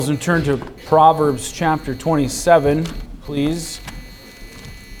And turn to Proverbs chapter 27, please.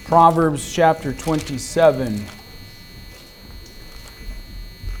 Proverbs chapter 27.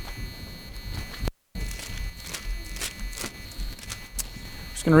 I'm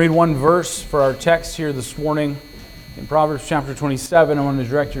just going to read one verse for our text here this morning. In Proverbs chapter 27, I want to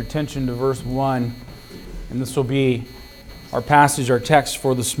direct your attention to verse 1. And this will be our passage, our text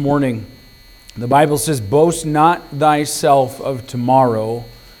for this morning. The Bible says, "Boast not thyself of tomorrow,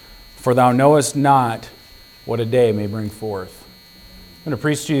 for thou knowest not what a day may bring forth." I'm going to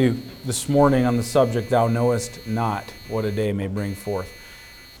preach to you this morning on the subject, "Thou knowest not what a day may bring forth."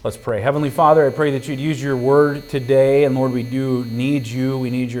 Let's pray. Heavenly Father, I pray that you'd use your word today. And Lord, we do need you.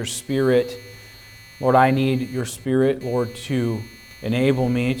 We need your Spirit. Lord, I need your Spirit, Lord, to enable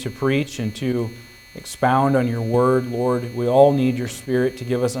me to preach and to expound on your word. Lord, we all need your Spirit to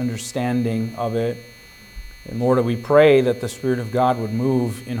give us understanding of it. And Lord, we pray that the Spirit of God would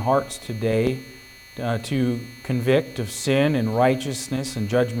move in hearts today to convict of sin and righteousness and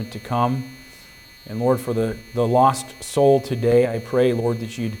judgment to come. And Lord, for the lost soul today, I pray, Lord,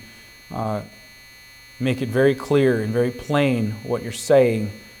 that you'd make it very clear and very plain what you're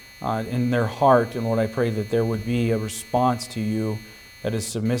saying in their heart. And Lord, I pray that there would be a response to you that is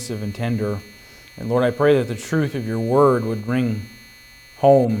submissive and tender. And Lord, I pray that the truth of your word would bring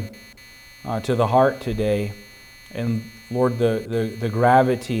home to the heart today. And Lord, the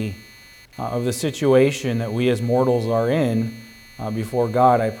gravity of the situation that we as mortals are in before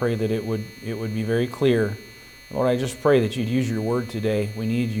God, I pray that it would be very clear. Lord, I just pray that you'd use your word today. We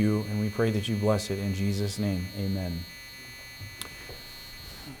need you, and we pray that you bless it in Jesus' name. Amen.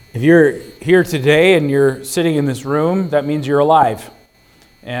 If you're here today and you're sitting in this room, that means you're alive.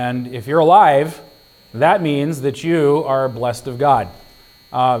 And if you're alive, that means that you are blessed of God.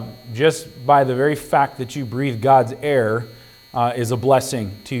 Just by the very fact that you breathe God's air is a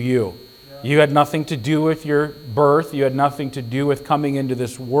blessing to you. You had nothing to do with your birth. You had nothing to do with coming into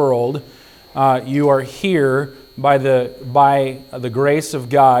this world. You are here by the grace of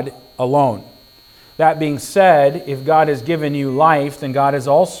God alone. That being said, if God has given you life, then God has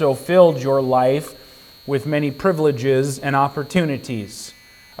also filled your life with many privileges and opportunities.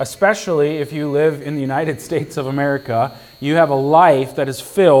 Especially if you live in the United States of America, you have a life that is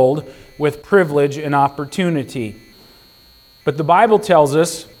filled with privilege and opportunity. But the Bible tells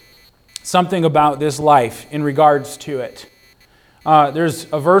us something about this life in regards to it. There's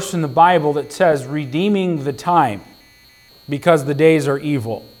a verse in the Bible that says, "Redeeming the time, because the days are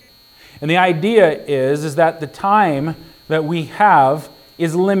evil." And the idea is that the time that we have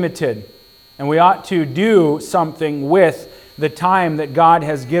is limited, and we ought to do something with the time that God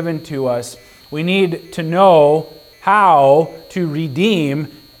has given to us. We need to know how to redeem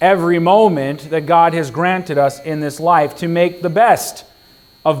every moment that God has granted us in this life to make the best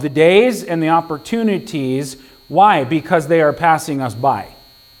of the days and the opportunities. Why? Because they are passing us by.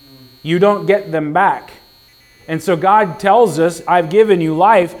 You don't get them back. And so God tells us, "I've given you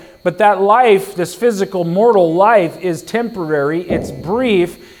life," but that life, this physical mortal life, is temporary, it's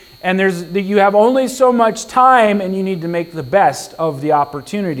brief, and you have only so much time, and you need to make the best of the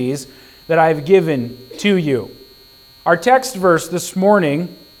opportunities that I've given to you. Our text verse this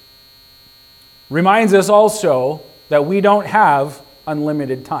morning reminds us also that we don't have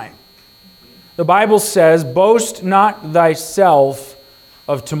unlimited time. The Bible says, "Boast not thyself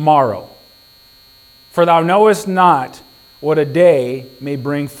of tomorrow, for thou knowest not what a day may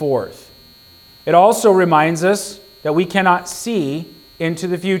bring forth." It also reminds us that we cannot see into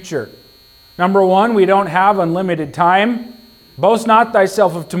the future. Number one, we don't have unlimited time. Boast not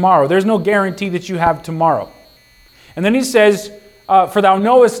thyself of tomorrow. There's no guarantee that you have tomorrow. And then he says, "For thou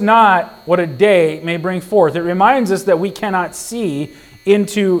knowest not what a day may bring forth." It reminds us that we cannot see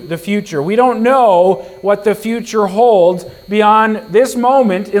into the future. We don't know what the future holds beyond this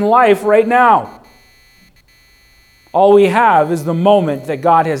moment in life right now. All we have is the moment that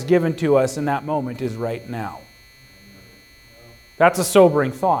God has given to us, and that moment is right now. That's a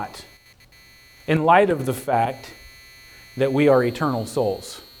sobering thought in light of the fact that we are eternal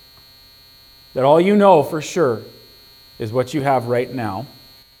souls. That all you know for sure is what you have right now.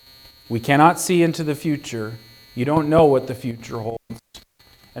 We cannot see into the future. You don't know what the future holds.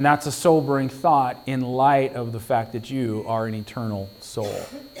 And that's a sobering thought in light of the fact that you are an eternal soul.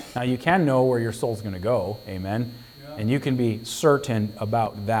 Now, you can know where your soul's going to go, amen? And you can be certain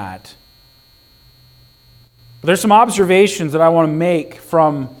about that. But there's some observations that I want to make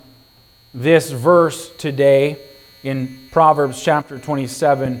from this verse today in Proverbs chapter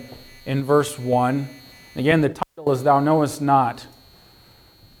 27 in verse 1. Again, the title is "Thou Knowest Not."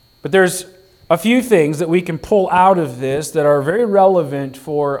 But there's a few things that we can pull out of this that are very relevant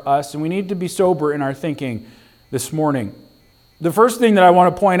for us, and we need to be sober in our thinking this morning. The first thing that I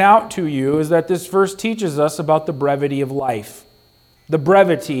want to point out to you is that this verse teaches us about the brevity of life. The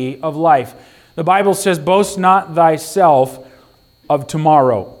brevity of life. The Bible says, "Boast not thyself of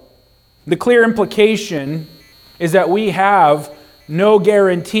tomorrow." The clear implication is that we have no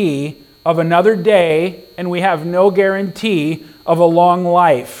guarantee of another day, and we have no guarantee of a long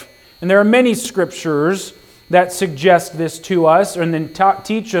life. And there are many scriptures that suggest this to us and then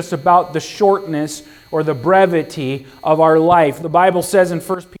teach us about the shortness or the brevity of our life. The Bible says in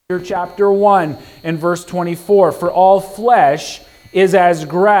 1 Peter chapter 1 and verse 24, "For all flesh is as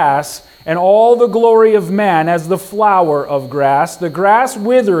grass, and all the glory of man as the flower of grass. The grass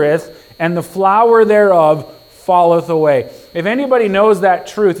withereth, and the flower thereof falleth away." If anybody knows that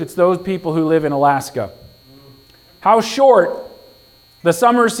truth, it's those people who live in Alaska. How short the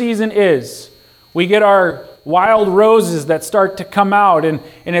summer season is. We get our wild roses that start to come out, and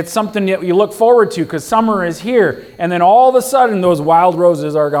it's something that you look forward to because summer is here. And then all of a sudden, those wild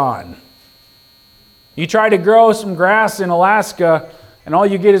roses are gone. You try to grow some grass in Alaska, and all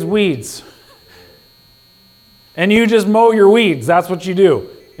you get is weeds. And you just mow your weeds. That's what you do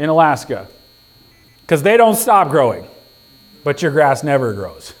in Alaska. Because they don't stop growing. But your grass never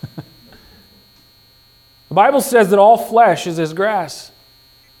grows. The Bible says that all flesh is as grass.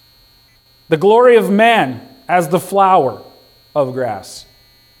 The glory of man as the flower of grass.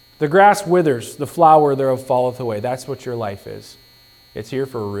 The grass withers, the flower thereof falleth away. That's what your life is. It's here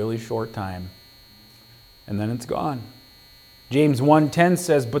for a really short time. And then it's gone. James 1:10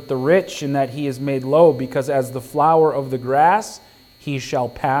 says, "But the rich in that he is made low, because as the flower of the grass, he shall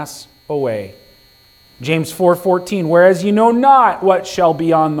pass away." James 4:14, "Whereas ye know not what shall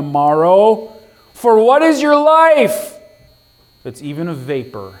be on the morrow, for what is your life? It's even a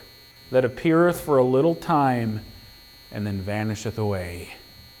vapor that appeareth for a little time, and then vanisheth away."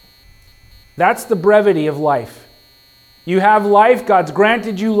 That's the brevity of life. You have life, God's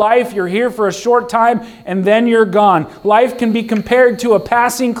granted you life, you're here for a short time, and then you're gone. Life can be compared to a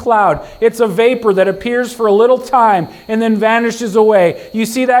passing cloud. It's a vapor that appears for a little time and then vanishes away. You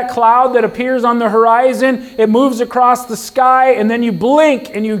see that cloud that appears on the horizon? It moves across the sky, and then you blink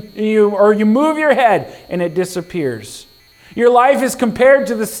and you move your head and it disappears. Your life is compared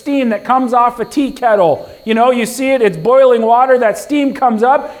to the steam that comes off a tea kettle. You see it, it's boiling water, that steam comes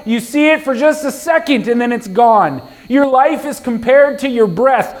up, you see it for just a second and then it's gone. Your life is compared to your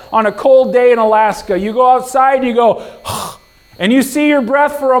breath on a cold day in Alaska. You go outside, you go, and you see your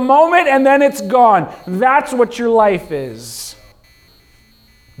breath for a moment and then it's gone. That's what your life is.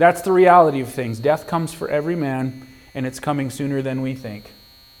 That's the reality of things. Death comes for every man, and it's coming sooner than we think.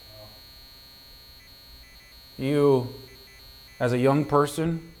 You, as a young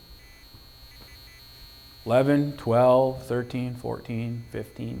person, 11, 12, 13, 14,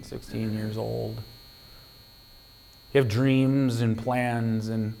 15, 16 years old. You have dreams and plans,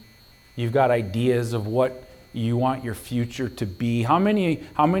 and you've got ideas of what you want your future to be. How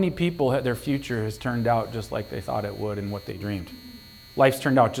many people their future has turned out just like they thought it would and what they dreamed? Life's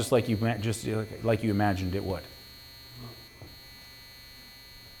turned out just like you imagined it would.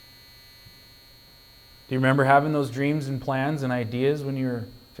 Do you remember having those dreams and plans and ideas when you were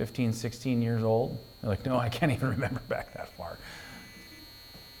 15, 16 years old? You're like, no, I can't even remember back that far.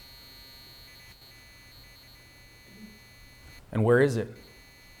 And where is it?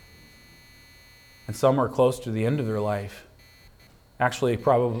 And some are close to the end of their life. Actually,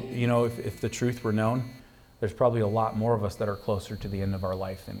 probably, if the truth were known, there's probably a lot more of us that are closer to the end of our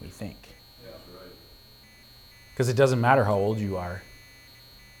life than we think. Yeah, right. Because it doesn't matter how old you are.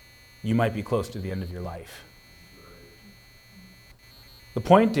 You might be close to the end of your life. The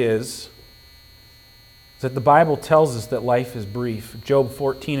point is that the Bible tells us that life is brief. Job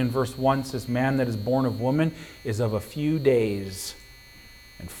 14 and verse 1 says, "Man that is born of woman is of a few days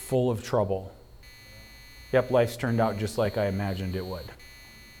and full of trouble." Yep, life's turned out just like I imagined it would.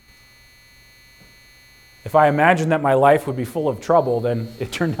 If I imagined that my life would be full of trouble, then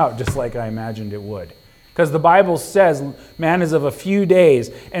it turned out just like I imagined it would. Because the Bible says man is of a few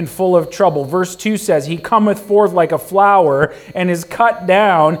days and full of trouble. Verse 2 says, "He cometh forth like a flower and is cut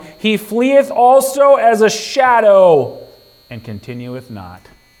down. He fleeth also as a shadow and continueth not."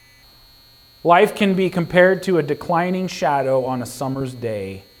 Life can be compared to a declining shadow on a summer's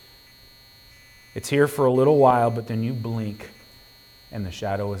day. It's here for a little while, but then you blink and the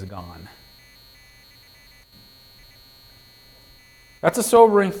shadow is gone. That's a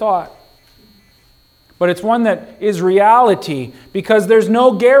sobering thought. but it's one that is reality, because there's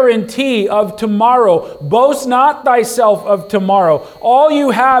no guarantee of tomorrow. Boast not thyself of tomorrow. All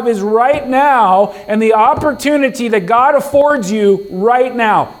you have is right now, and the opportunity that God affords you right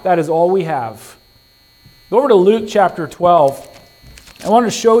now. That is all we have. Go over to Luke chapter 12. I want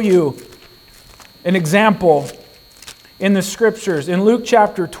to show you an example in the Scriptures. In Luke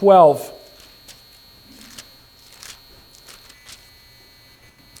chapter 12,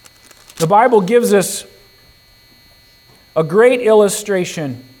 the Bible gives us a great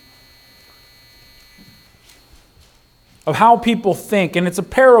illustration of how people think. And it's a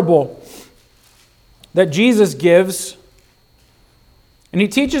parable that Jesus gives. And he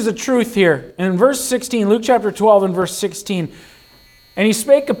teaches a truth here. And in verse 16, Luke chapter 12 and verse 16, and he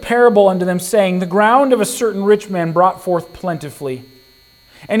spake a parable unto them, saying, the ground of a certain rich man brought forth plentifully.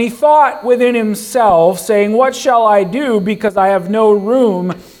 And he thought within himself, saying, what shall I do, because I have no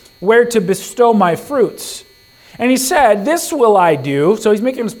room where to bestow my fruits? And he said, this will I do. So he's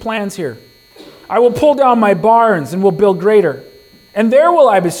making his plans here. I will pull down my barns and will build greater. And there will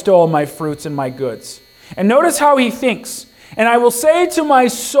I bestow my fruits and my goods. And notice how he thinks. And I will say to my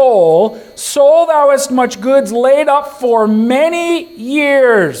soul, soul, thou hast much goods laid up for many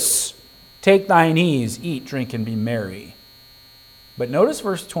years. Take thine ease, eat, drink, and be merry. But notice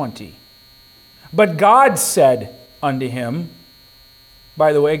verse 20. But God said unto him,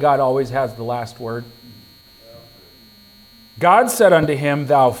 by the way, God always has the last word. God said unto him,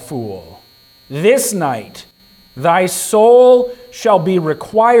 thou fool, this night thy soul shall be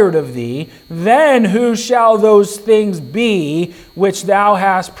required of thee. Then who shall those things be which thou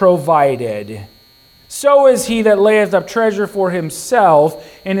hast provided? So is he that layeth up treasure for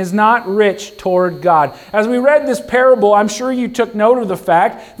himself and is not rich toward God. As we read this parable, I'm sure you took note of the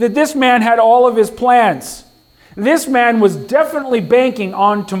fact that this man had all of his plans. This man was definitely banking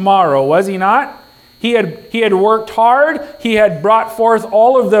on tomorrow, was he not? He had worked hard. He had brought forth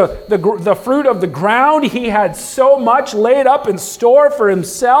all of the fruit of the ground. He had so much laid up in store for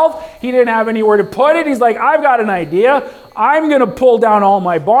himself. He didn't have anywhere to put it. He's like, I've got an idea. I'm going to pull down all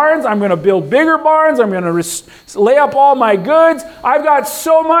my barns. I'm going to build bigger barns. I'm going to lay up all my goods. I've got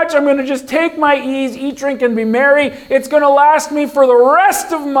so much. I'm going to just take my ease, eat, drink, and be merry. It's going to last me for the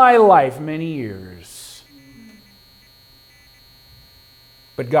rest of my life, many years.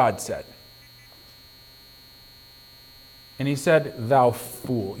 But God said, and he said, thou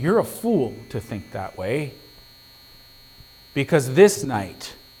fool. You're a fool to think that way. Because this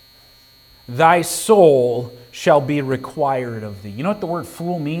night, thy soul shall be required of thee. You know what the word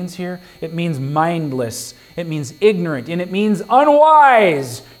fool means here? It means mindless. It means ignorant. And it means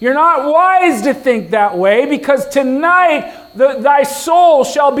unwise. You're not wise to think that way, because tonight thy soul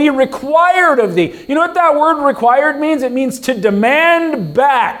shall be required of thee. You know what that word required means? It means to demand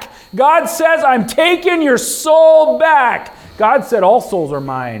back. God says, I'm taking your soul back. God said, all souls are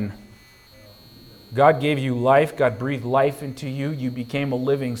mine. God gave you life. God breathed life into you. You became a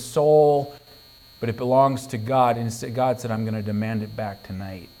living soul, but it belongs to God. And God said, I'm going to demand it back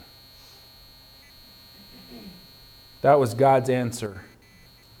tonight. That was God's answer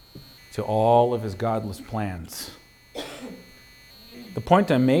to all of his godless plans. The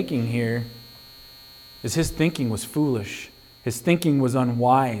point I'm making here is his thinking was foolish. His thinking was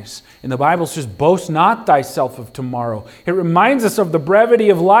unwise. And the Bible says, boast not thyself of tomorrow. It reminds us of the brevity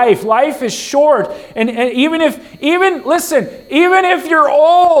of life. Life is short. And even if you're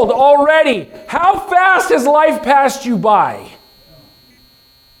old already, how fast has life passed you by?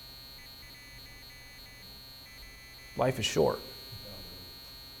 Life is short.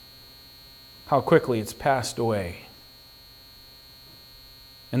 How quickly it's passed away.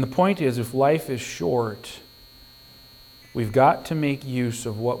 And the point is, if life is short, we've got to make use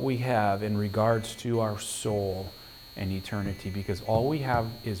of what we have in regards to our soul and eternity, because all we have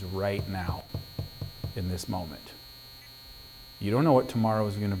is right now, in this moment. You don't know what tomorrow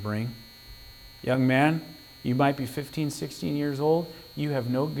is going to bring. Young man, you might be 15, 16 years old. You have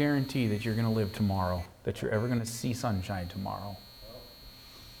no guarantee that you're going to live tomorrow, that you're ever going to see sunshine tomorrow.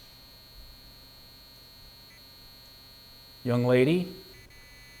 Young lady,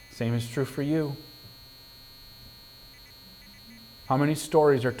 same is true for you. How many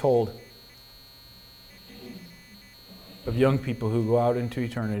stories are told of young people who go out into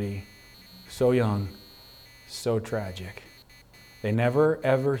eternity so young, so tragic? They never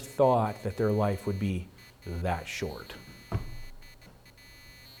ever thought that their life would be that short.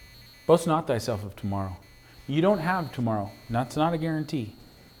 Boast not thyself of tomorrow. You don't have tomorrow. That's not a guarantee.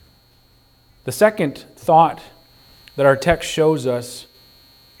 The second thought that our text shows us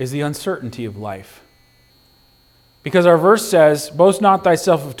is the uncertainty of life. Because our verse says, boast not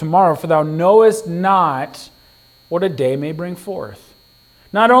thyself of tomorrow, for thou knowest not what a day may bring forth.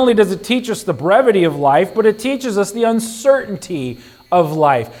 Not only does it teach us the brevity of life, but it teaches us the uncertainty of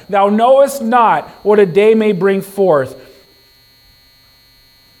life. Thou knowest not what a day may bring forth.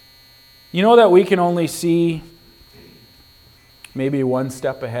 You know that we can only see maybe one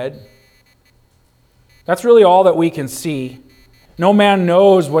step ahead? That's really all that we can see. No man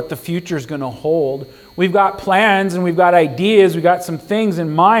knows what the future is going to hold. We've got plans and we've got ideas, we've got some things in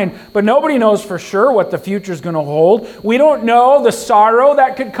mind, but nobody knows for sure what the future is going to hold. We don't know the sorrow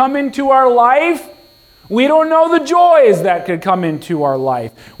that could come into our life. We don't know the joys that could come into our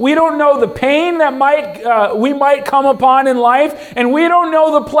life. We don't know the pain that we might come upon in life, and we don't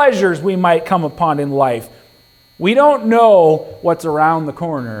know the pleasures we might come upon in life. We don't know what's around the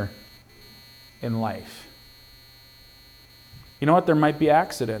corner in life. You know what? There might be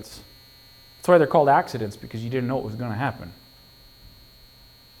accidents. That's why they're called accidents, because you didn't know what was going to happen.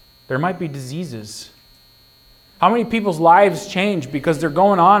 There might be diseases. How many people's lives change because they're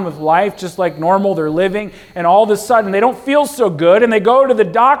going on with life just like normal, they're living, and all of a sudden they don't feel so good, and they go to the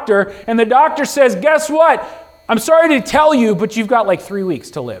doctor, and the doctor says, guess what? I'm sorry to tell you, but you've got like 3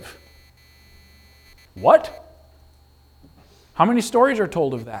 weeks to live. What? How many stories are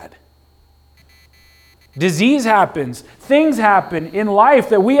told of that? Disease happens. Things happen in life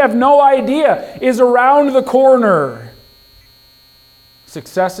that we have no idea is around the corner.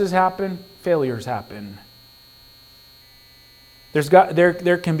 Successes happen. Failures happen.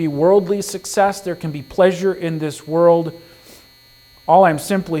 There can be worldly success. There can be pleasure in this world. All I'm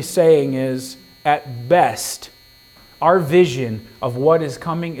simply saying is, at best, our vision of what is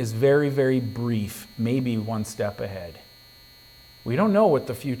coming is very, very brief. Maybe one step ahead. We don't know what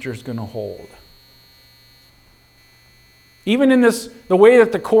the future is going to hold. Even in the way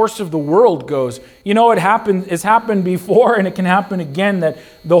that the course of the world goes, you know, it's happened before, and it can happen again, that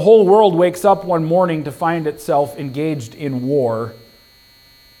the whole world wakes up one morning to find itself engaged in war.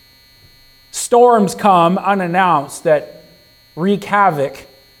 Storms come unannounced that wreak havoc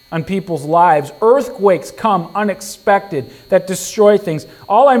on people's lives. Earthquakes come unexpected that destroy things.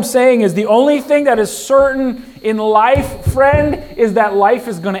 All I'm saying is the only thing that is certain in life, friend, is that life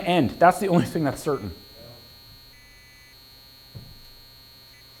is going to end. That's the only thing that's certain.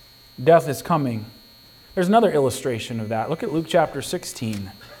 Death is coming. There's another illustration of that. Look at Luke chapter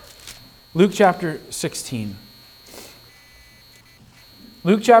 16. Luke chapter 16.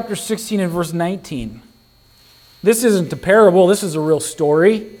 Luke chapter 16 and verse 19. This isn't a parable. This is a real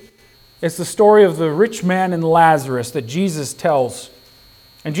story. It's the story of the rich man and Lazarus that Jesus tells.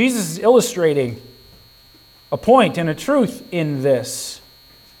 And Jesus is illustrating a point and a truth in this.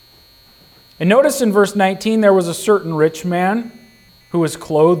 And notice in verse 19, there was a certain rich man who was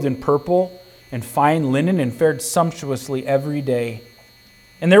clothed in purple and fine linen and fared sumptuously every day.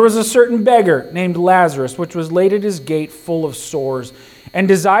 And there was a certain beggar named Lazarus, which was laid at his gate full of sores, and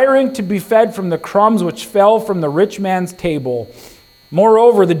desiring to be fed from the crumbs which fell from the rich man's table.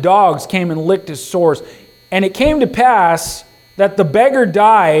 Moreover, the dogs came and licked his sores. And it came to pass that the beggar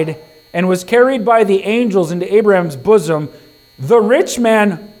died and was carried by the angels into Abraham's bosom. The rich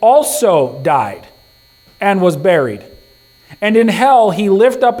man also died and was buried. And in hell he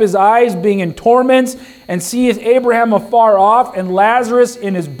lift up his eyes, being in torments, and seeth Abraham afar off, and Lazarus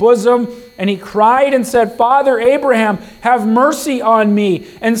in his bosom. And he cried and said, Father Abraham, have mercy on me,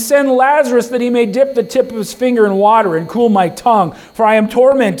 and send Lazarus that he may dip the tip of his finger in water and cool my tongue, for I am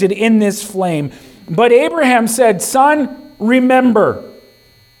tormented in this flame. But Abraham said, Son, remember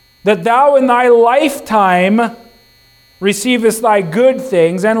that thou in thy lifetime receivest thy good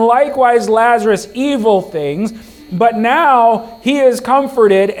things, and likewise Lazarus evil things. But now he is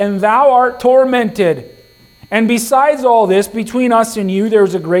comforted, and thou art tormented. And besides all this, between us and you there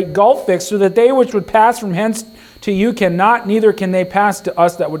is a great gulf fixed, so that they which would pass from hence to you cannot, neither can they pass to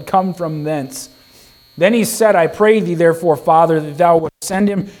us that would come from thence. Then he said, I pray thee therefore, Father, that thou wilt send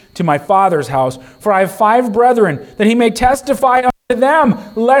him to my father's house. For I have 5 brethren, that he may testify unto them,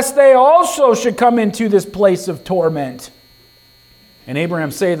 lest they also should come into this place of torment. And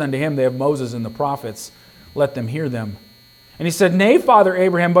Abraham saith unto him, They have Moses and the prophets, let them hear them. And he said, Nay, Father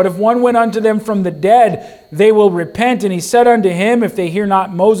Abraham, but if one went unto them from the dead, they will repent. And he said unto him, If they hear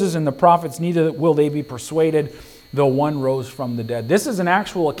not Moses and the prophets, neither will they be persuaded, though one rose from the dead. This is an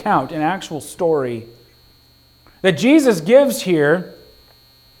actual account, an actual story that Jesus gives here.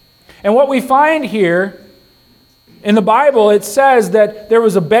 And what we find here in the Bible, it says that there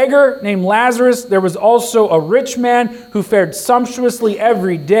was a beggar named Lazarus. There was also a rich man who fared sumptuously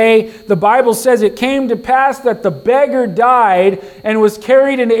every day. The Bible says it came to pass that the beggar died and was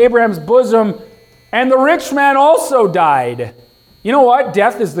carried into Abraham's bosom, And the rich man also died. You know what?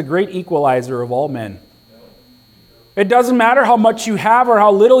 Death is the great equalizer of all men. It doesn't matter how much you have or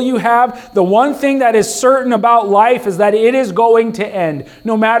how little you have. The one thing that is certain about life is that it is going to end,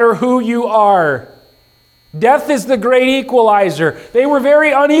 no matter who you are. Death is the great equalizer. They were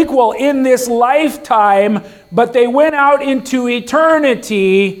very unequal in this lifetime, but they went out into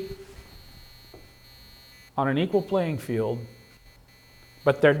eternity on an equal playing field.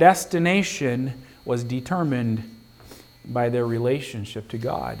 But their destination was determined by their relationship to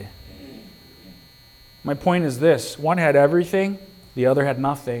God. My point is this: one had everything, the other had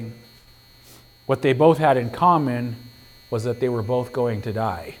nothing. What they both had in common was that they were both going to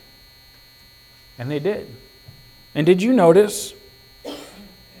die. And they did. And did you notice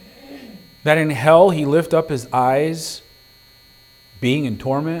that in hell he lifted up his eyes, being in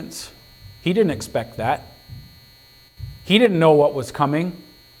torments? He didn't expect that. He didn't know what was coming.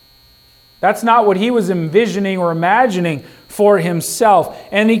 That's not what he was envisioning or imagining for himself.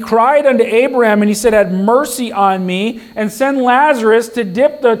 And he cried unto Abraham, and he said, "Have mercy on me, and send Lazarus to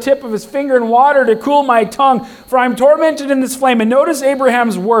dip the tip of his finger in water to cool my tongue, for I am tormented in this flame." And notice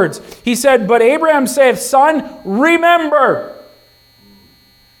Abraham's words. He said, "But Abraham saith, Son, remember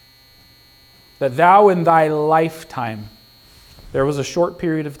that thou in thy lifetime," there was a short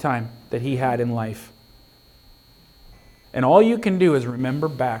period of time that he had in life, and all you can do is remember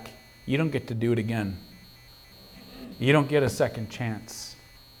back. You don't get to do it again. You don't get a second chance.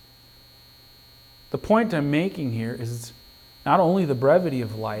 The point I'm making here is not only the brevity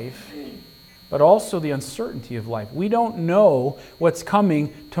of life, but also the uncertainty of life. We don't know what's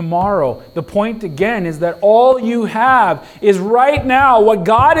coming tomorrow. The point again is that all you have is right now, what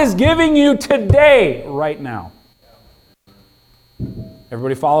God is giving you today, right now.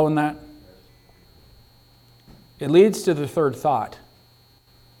 Everybody following that? It leads to the third thought,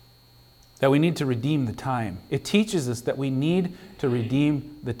 that we need to redeem the time. It teaches us that we need to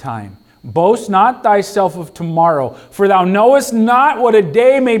redeem the time. Boast not thyself of tomorrow, for thou knowest not what a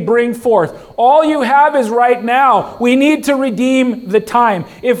day may bring forth. All you have is right now. We need to redeem the time.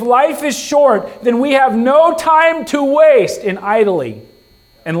 If life is short, then we have no time to waste in idling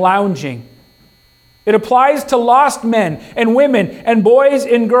and lounging. It applies to lost men and women and boys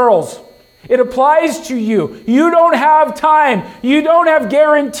and girls. It applies to you. You don't have time. You don't have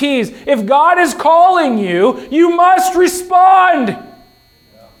guarantees. If God is calling you, you must respond.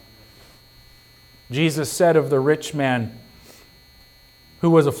 Jesus said of the rich man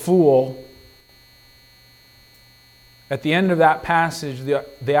who was a fool, at the end of that passage,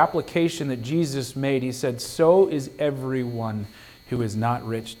 the application that Jesus made, he said, "So is everyone who is not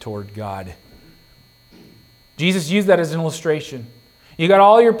rich toward God." Jesus used that as an illustration. You got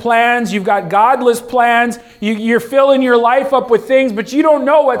all your plans, you've got godless plans, you're filling your life up with things, but you don't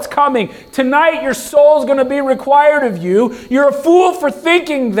know what's coming. Tonight your soul's going to be required of you. You're a fool for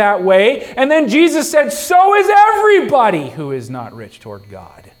thinking that way. And then Jesus said, so is everybody who is not rich toward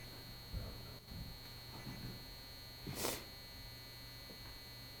God.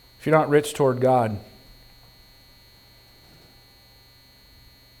 If you're not rich toward God,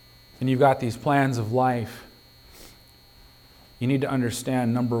 and you've got these plans of life, you need to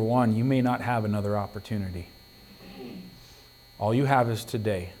understand, number one, you may not have another opportunity. All you have is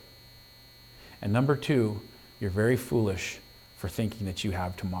today. And number two, you're very foolish for thinking that you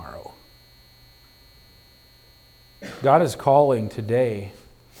have tomorrow. God is calling today.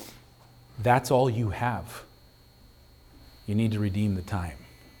 That's all you have. You need to redeem the time.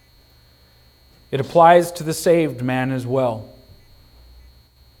 It applies to the saved man as well.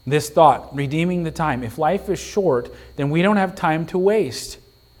 This thought, redeeming the time. If life is short, then we don't have time to waste.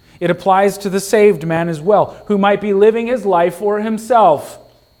 It applies to the saved man as well, who might be living his life for himself.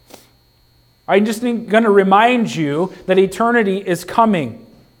 I'm just going to remind you that eternity is coming.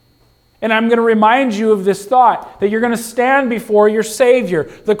 And I'm going to remind you of this thought, that you're going to stand before your Savior.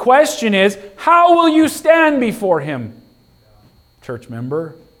 The question is, how will you stand before Him? Church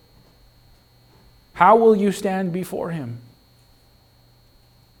member, how will you stand before Him?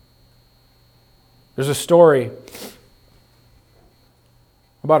 There's a story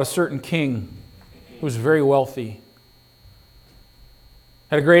about a certain king who was very wealthy,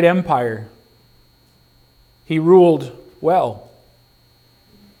 had a great empire. He ruled well,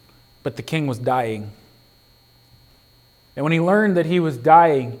 but the king was dying. And when he learned that he was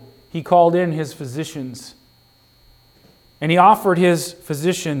dying, he called in his physicians. And he offered his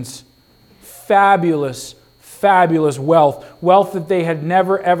physicians fabulous wealth that they had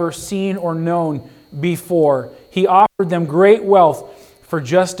never ever seen or known before. He offered them great wealth for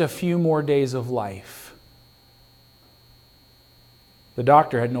just a few more days of life. The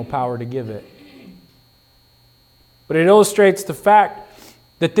doctor had no power to give it. But it illustrates the fact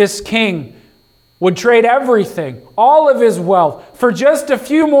that this king would trade everything, all of his wealth, for just a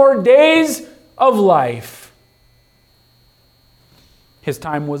few more days of life. His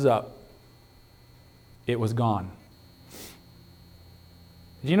time was up. It was gone.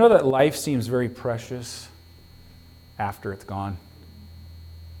 Do you know that life seems very precious after it's gone?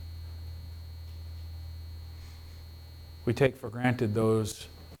 We take for granted those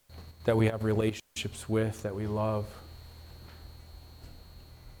that we have relationships with, that we love.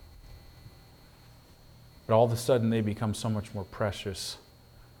 But all of a sudden they become so much more precious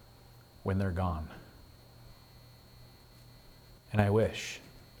when they're gone. And I wish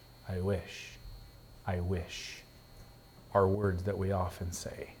are words that we often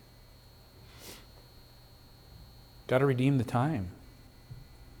say. Got to redeem the time.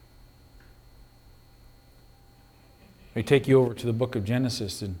 I take you over to the book of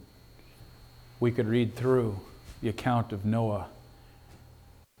Genesis, and we could read through the account of Noah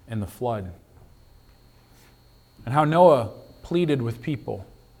and the flood. And how Noah pleaded with people.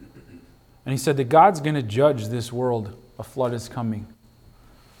 And he said that God's going to judge this world. A flood is coming.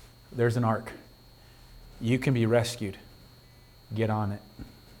 There's an ark. You can be rescued. Get on it.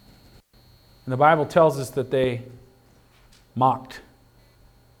 And the Bible tells us that they mocked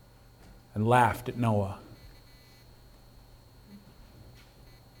and laughed at Noah.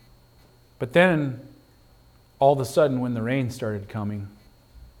 But then, all of a sudden, when the rain started coming,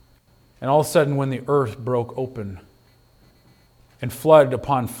 and all of a sudden when the earth broke open, and flood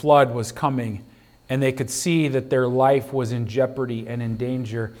upon flood was coming, and they could see that their life was in jeopardy and in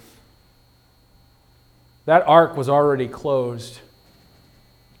danger, that ark was already closed,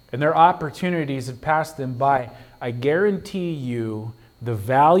 and their opportunities had passed them by. I guarantee you the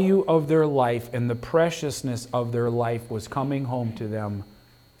value of their life and the preciousness of their life was coming home to them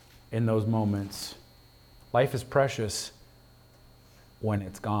in those moments. Life is precious when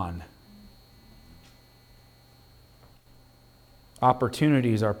it's gone.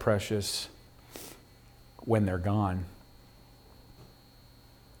 Opportunities are precious when they're gone.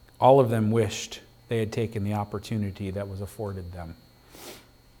 All of them wished they had taken the opportunity that was afforded them.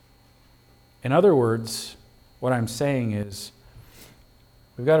 In other words, what I'm saying is,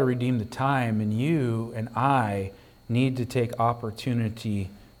 we've got to redeem the time, and you and I need to take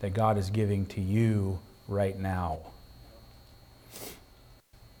opportunity that God is giving to you right now.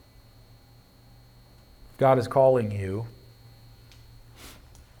 God is calling you.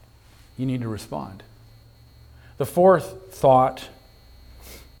 You need to respond. The fourth thought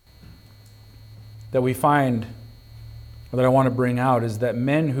that we find, or that I want to bring out, is that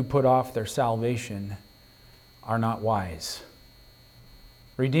men who put off their salvation are not wise.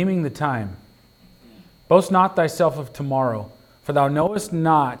 Redeeming the time. Boast not thyself of tomorrow, for thou knowest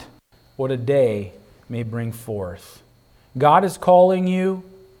not what a day may bring forth. God is calling you.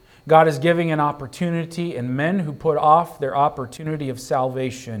 God is giving an opportunity, and men who put off their opportunity of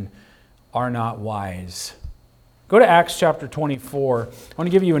salvation are not wise. Go to Acts chapter 24. I want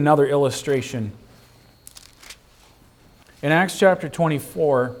to give you another illustration. In Acts chapter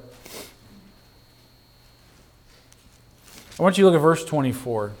 24, I want you to look at verse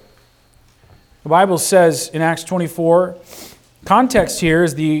 24. The Bible says in Acts 24, context here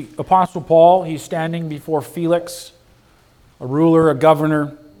is the Apostle Paul. He's standing before Felix, a ruler, a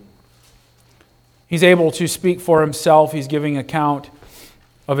governor. He's able to speak for himself. He's giving account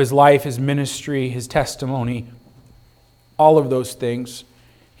of his life, his ministry, his testimony, all of those things.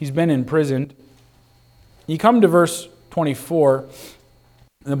 He's been imprisoned. You come to verse 24,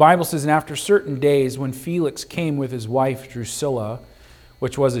 and the Bible says, and after certain days, when Felix came with his wife Drusilla,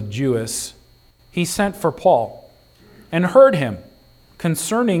 which was a Jewess, he sent for Paul and heard him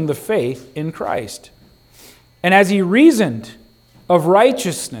concerning the faith in Christ. And as he reasoned of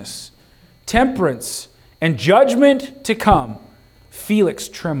righteousness, temperance, and judgment to come, Felix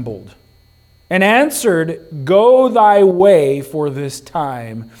trembled and answered, Go thy way for this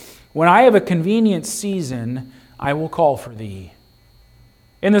time. When I have a convenient season, I will call for thee.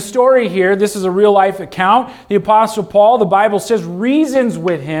 In the story here, this is a real life account. The Apostle Paul, the Bible says, reasons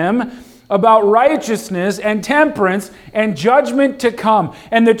with him about righteousness and temperance and judgment to come.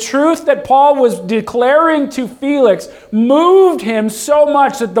 And the truth that Paul was declaring to Felix moved him so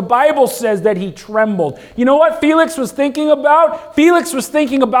much that the Bible says that he trembled. You know what Felix was thinking about? Felix was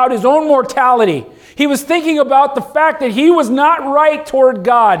thinking about his own mortality. He was thinking about the fact that he was not right toward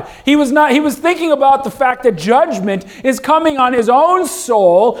God. He was thinking about the fact that judgment is coming on his own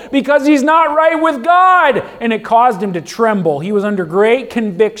soul because he's not right with God. And it caused him to tremble. He was under great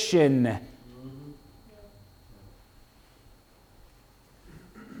conviction.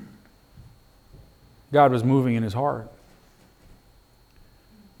 God was moving in his heart.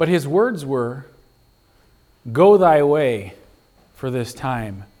 But his words were, "Go thy way for this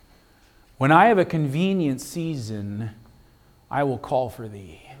time. When I have a convenient season, I will call for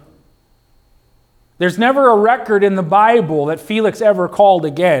thee." There's never a record in the Bible that Felix ever called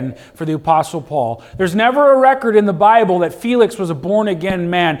again for the Apostle Paul. There's never a record in the Bible that Felix was a born-again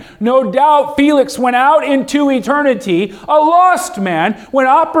man. No doubt Felix went out into eternity, a lost man, when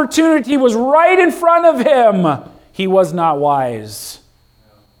opportunity was right in front of him. He was not wise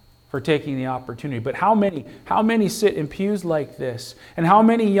for taking the opportunity. But how many sit in pews like this? And how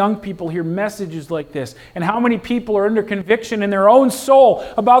many young people hear messages like this? And how many people are under conviction in their own soul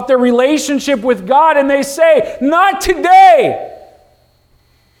about their relationship with God, and they say, "Not today."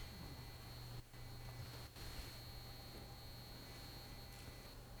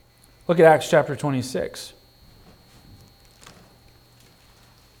 Look at Acts chapter 26.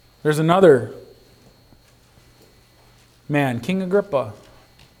 There's another man, King Agrippa.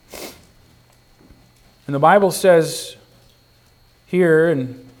 And the Bible says here,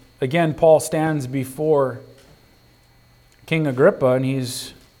 and again, Paul stands before King Agrippa, and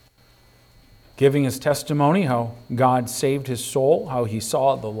he's giving his testimony, how God saved his soul, how he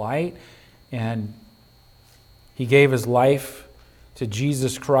saw the light, and he gave his life to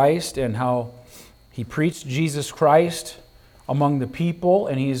Jesus Christ, and how he preached Jesus Christ among the people,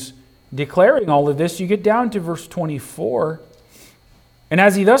 and he's declaring all of this. You get down to verse 24. "And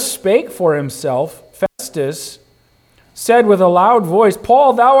as he thus spake for himself, Festus said with a loud voice,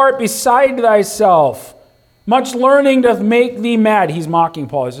 Paul, thou art beside thyself. Much learning doth make thee mad." He's mocking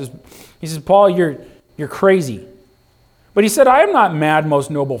Paul. He says, "Paul, you're crazy." But he said, "I am not mad,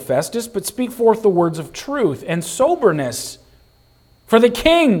 most noble Festus, but speak forth the words of truth and soberness. For the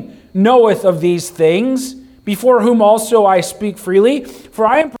king knoweth of these things, before whom also I speak freely. For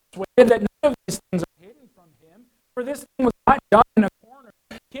I am persuaded that none of these things are hidden from him. For this thing was not done in a corner.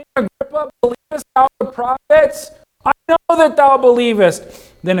 King Agrippa, believest thou the prophets? I know that thou believest."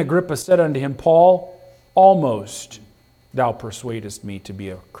 Then Agrippa said unto him, "Paul, almost thou persuadest me to be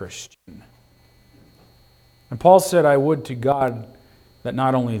a Christian." And Paul said, "I would to God that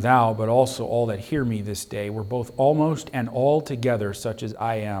not only thou, but also all that hear me this day were both almost and altogether such as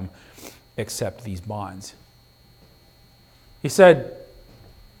I am, except these bonds." He said,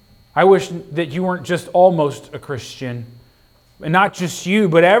 "I wish that you weren't just almost a Christian, and not just you,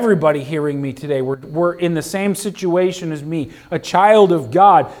 but everybody hearing me today. We're in the same situation as me, a child of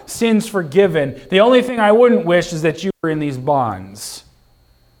God, sins forgiven. The only thing I wouldn't wish is that you were in these bonds."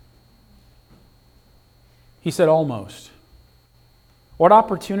 He said, "Almost." What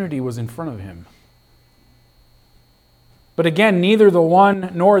opportunity was in front of him? But again, neither the one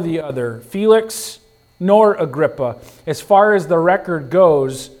nor the other, Felix nor Agrippa, as far as the record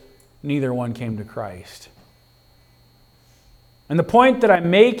goes, neither one came to Christ. And the point that I'm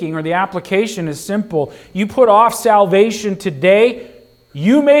making, or the application, is simple. You put off salvation today,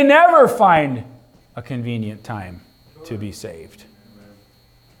 you may never find a convenient time to be saved.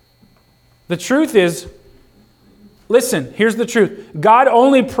 The truth is, listen, here's the truth. God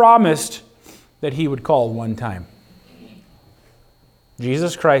only promised that he would call one time.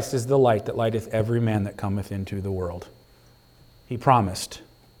 Jesus Christ is the light that lighteth every man that cometh into the world. He promised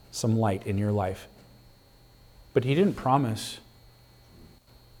some light in your life. But he didn't promise.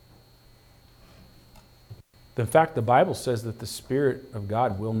 In fact, the Bible says that the Spirit of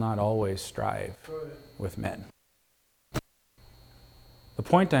God will not always strive with men. The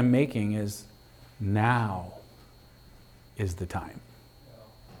point I'm making is, now is the time.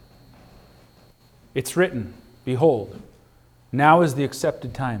 It's written, behold, now is the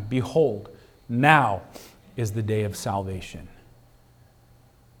accepted time. Behold, now is the day of salvation.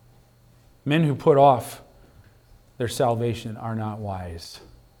 Men who put off their salvation are not wise.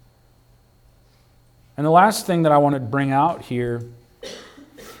 And the last thing that I want to bring out here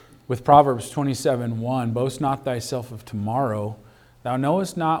with Proverbs 27:1, boast not thyself of tomorrow, thou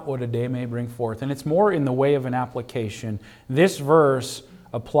knowest not what a day may bring forth. And it's more in the way of an application. This verse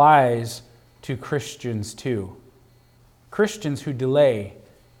applies to Christians too. Christians who delay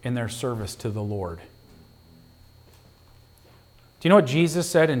in their service to the Lord. Do you know what Jesus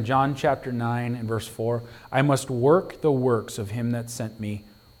said in John chapter 9 and verse 4? I must work the works of him that sent me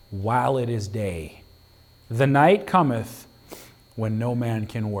while it is day. The night cometh when no man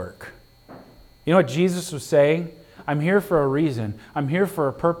can work. You know what Jesus was saying? I'm here for a reason. I'm here for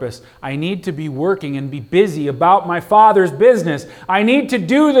a purpose. I need to be working and be busy about my Father's business. I need to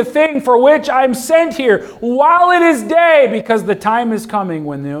do the thing for which I'm sent here while it is day, because the time is coming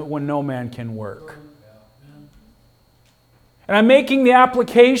when no man can work. And I'm making the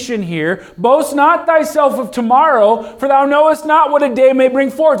application here, boast not thyself of tomorrow, for thou knowest not what a day may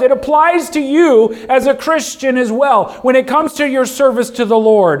bring forth. It applies to you as a Christian as well, when it comes to your service to the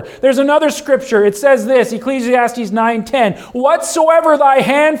Lord. There's another scripture. It says this, Ecclesiastes 9:10, whatsoever thy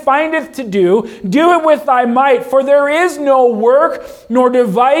hand findeth to do, do it with thy might, for there is no work, nor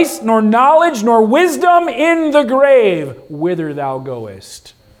device, nor knowledge, nor wisdom in the grave, whither thou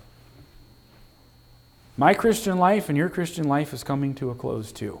goest. My Christian life and your Christian life is coming to a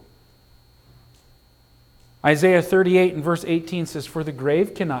close too. Isaiah 38 and verse 18 says, for the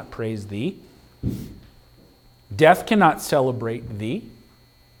grave cannot praise thee. Death cannot celebrate thee.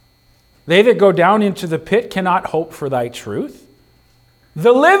 They that go down into the pit cannot hope for thy truth.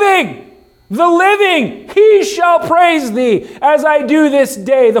 The living, he shall praise thee, as I do this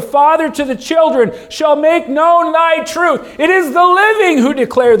day. The father to the children shall make known thy truth. It is the living who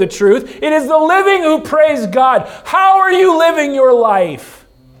declare the truth. It is the living who praise God. How are you living your life?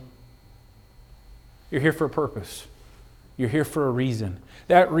 You're here for a purpose. You're here for a reason.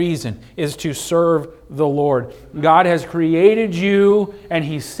 That reason is to serve the Lord. God has created you and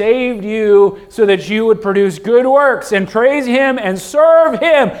He saved you so that you would produce good works and praise Him and serve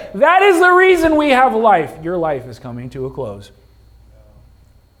Him. That is the reason we have life. Your life is coming to a close.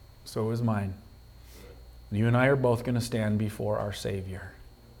 So is mine. You and I are both going to stand before our Savior.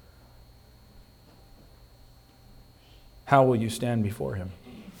 How will you stand before Him?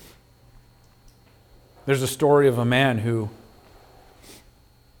 There's a story of a man who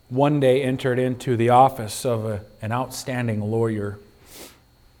one day entered into the office of an outstanding lawyer.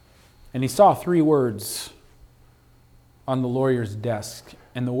 And he saw 3 words on the lawyer's desk.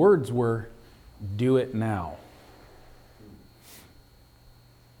 And the words were, do it now.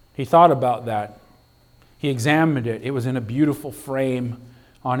 He thought about that. He examined it. It was in a beautiful frame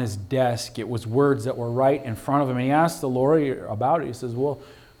on his desk. It was words that were right in front of him. And he asked the lawyer about it. He says, well,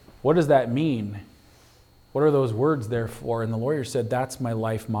 what does that mean? What are those words there for? And the lawyer said, that's my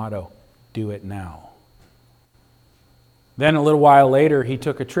life motto. Do it now. Then a little while later, he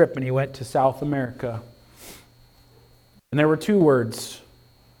took a trip and he went to South America. And there were 2 words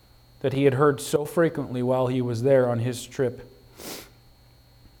that he had heard so frequently while he was there on his trip.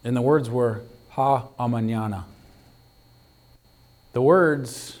 And the words were, ha mañana. The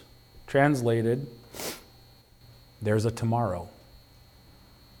words translated, there's a tomorrow.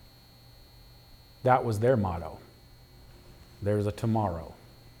 That was their motto. There's a tomorrow.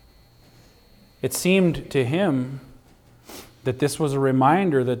 It seemed to him that this was a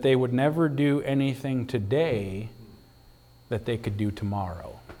reminder that they would never do anything today that they could do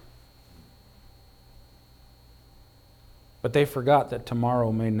tomorrow. But they forgot that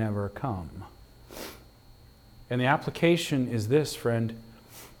tomorrow may never come. And the application is this, friend.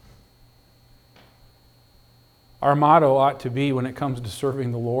 Our motto ought to be, when it comes to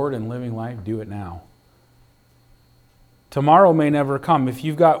serving the Lord and living life, do it now. Tomorrow may never come. If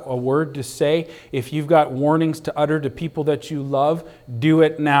you've got a word to say, if you've got warnings to utter to people that you love, do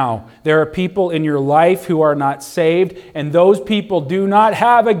it now. There are people in your life who are not saved, and those people do not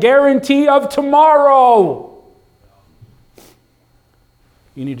have a guarantee of tomorrow.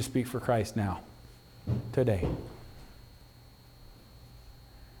 You need to speak for Christ now, today.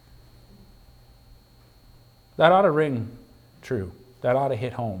 That ought to ring true. That ought to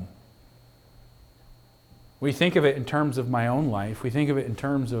hit home. We think of it in terms of my own life. We think of it in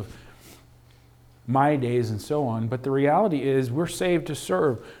terms of my days and so on. But the reality is we're saved to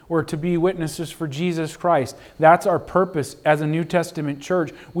serve. We're to be witnesses for Jesus Christ. That's our purpose as a New Testament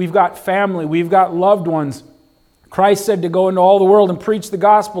church. We've got family. We've got loved ones. Christ said to go into all the world and preach the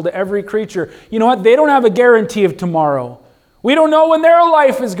gospel to every creature. You know what? They don't have a guarantee of tomorrow. We don't know when their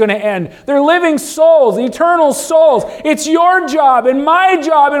life is going to end. They're living souls, eternal souls. It's your job and my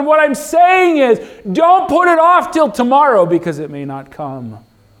job. And what I'm saying is, don't put it off till tomorrow because it may not come.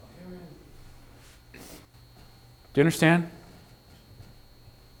 Do you understand?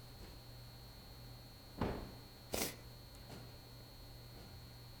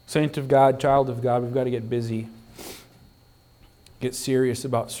 Saint of God, child of God, we've got to get busy. Get serious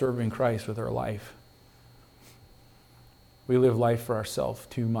about serving Christ with our life. We live life for ourselves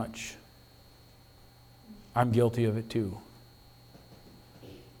too much. I'm guilty of it too.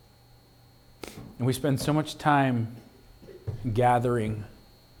 And we spend so much time gathering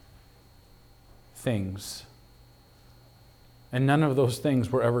things. And none of those things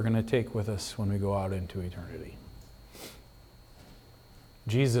we're ever going to take with us when we go out into eternity.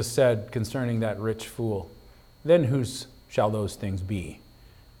 Jesus said concerning that rich fool, then whose shall those things be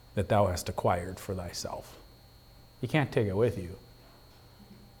that thou hast acquired for thyself? You can't take it with you.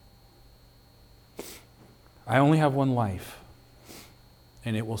 I only have one life.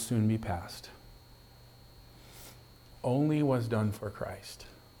 and it will soon be past. Only what's done for Christ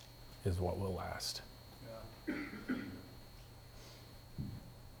is what will last. Yeah.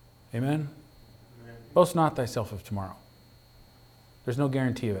 Amen? Boast not thyself of tomorrow. There's no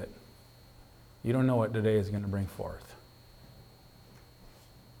guarantee of it. You don't know what today is going to bring forth.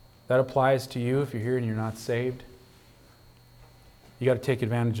 That applies to you if you're here and you're not saved. You got to take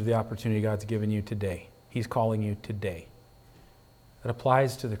advantage of the opportunity God's given you today. He's calling you today. That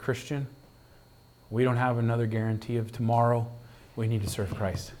applies to the Christian. We don't have another guarantee of tomorrow. We need to serve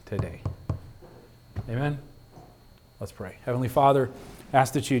Christ today. Amen? Let's pray. Heavenly Father, I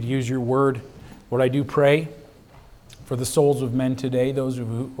ask that you'd use your word. Lord, I do pray for the souls of men today, those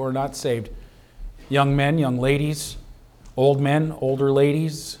who are not saved. Young men, young ladies, old men, older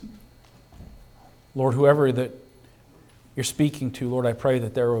ladies. Lord, whoever that you're speaking to, Lord, I pray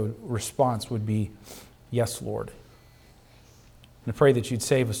that their response would be, yes, Lord. And I pray that you'd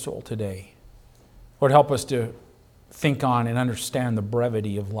save a soul today. Lord, help us to think on and understand the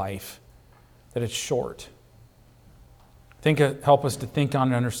brevity of life, that it's short. Help us to think on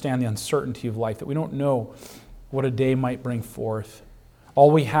and understand the uncertainty of life, that we don't know what a day might bring forth.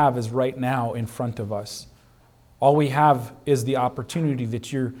 All we have is right now in front of us. All we have is the opportunity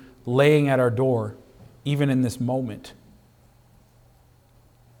that you're laying at our door, even in this moment.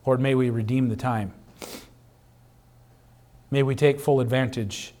 Lord, may we redeem the time. May we take full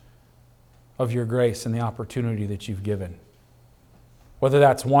advantage of your grace and the opportunity that you've given. Whether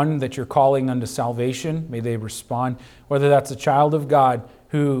that's one that you're calling unto salvation, may they respond. Whether that's a child of God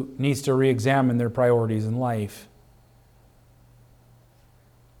who needs to re-examine their priorities in life.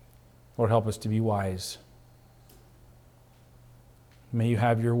 Lord, help us to be wise. May you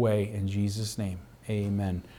have your way in Jesus' name. Amen.